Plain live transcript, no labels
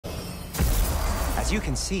As you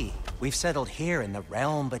can see, we've settled here in the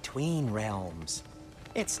realm between realms.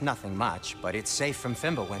 It's nothing much, but it's safe from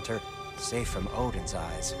Fimbulwinter, safe from Odin's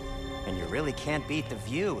eyes. And you really can't beat the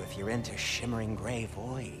view if you're into shimmering gray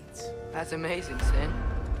voids. That's amazing, Sin.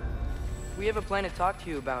 We have a plan to talk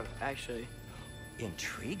to you about, actually.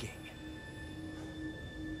 Intriguing.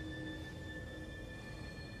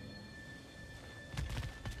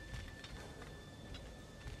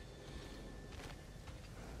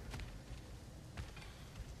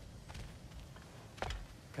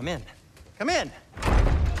 Come in. Come in!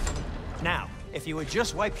 Now, if you would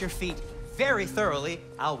just wipe your feet very thoroughly,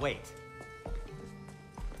 I'll wait.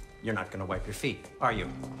 You're not gonna wipe your feet, are you?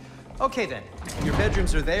 Okay then. Your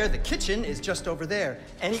bedrooms are there, the kitchen is just over there.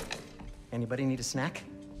 Anybody need a snack?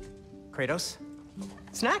 Kratos?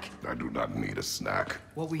 Snack? I do not need a snack.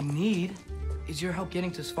 What we need is your help getting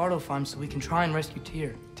to Svartalfheim so we can try and rescue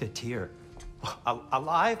Tyr. To Tyr?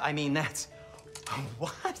 Alive? I mean, that's...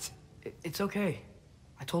 What? It's okay.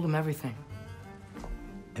 I told him everything.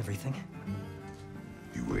 Everything?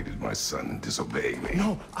 You aided my son in disobeying me.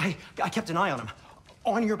 No, I kept an eye on him.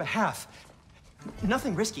 On your behalf.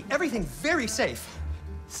 Nothing risky. Everything very safe.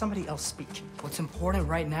 Somebody else speak. What's important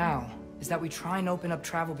right now is that we try and open up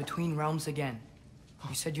travel between realms again.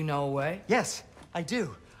 You said you know a way? Yes, I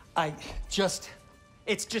do.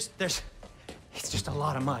 It's just a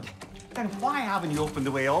lot of mud. Then why haven't you opened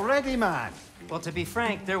the way already, man? Well, to be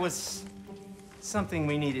frank, there was something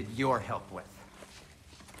we needed your help with.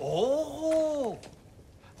 Oh!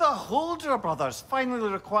 The Holder brothers finally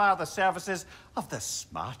require the services of the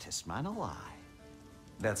smartest man alive.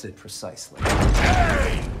 That's it precisely.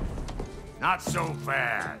 Hey! Not so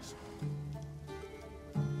fast.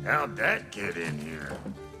 How'd that get in here?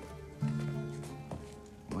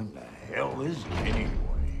 What the hell is it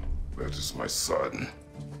anyway? That is my son.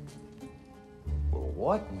 Well,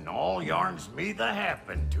 what in all yarns me that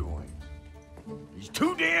happened to him? He's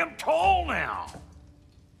too damn tall now.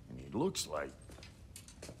 And he looks like...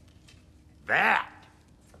 that.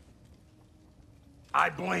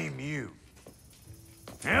 I blame you.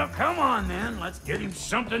 Now, come on then. Let's get him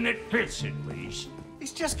something that fits at least.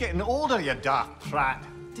 He's just getting older, you daft prat.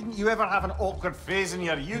 Didn't you ever have an awkward phase in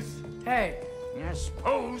your youth? Hey! I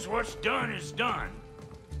suppose what's done is done.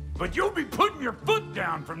 But you'll be putting your foot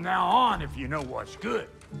down from now on if you know what's good.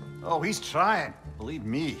 Oh, he's trying. Believe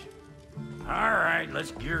me. All right,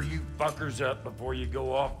 let's gear you fuckers up before you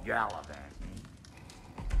go off gallivanting.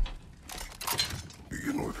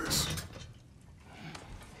 Begin with this.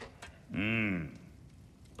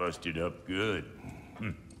 Busted up good.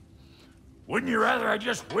 Wouldn't you rather I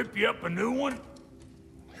just whip you up a new one?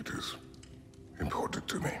 It is important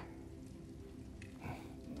to me.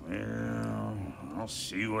 Well, I'll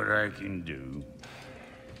see what I can do.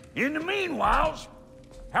 In the meanwhile,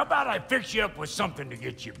 how about I fix you up with something to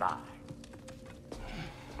get you by?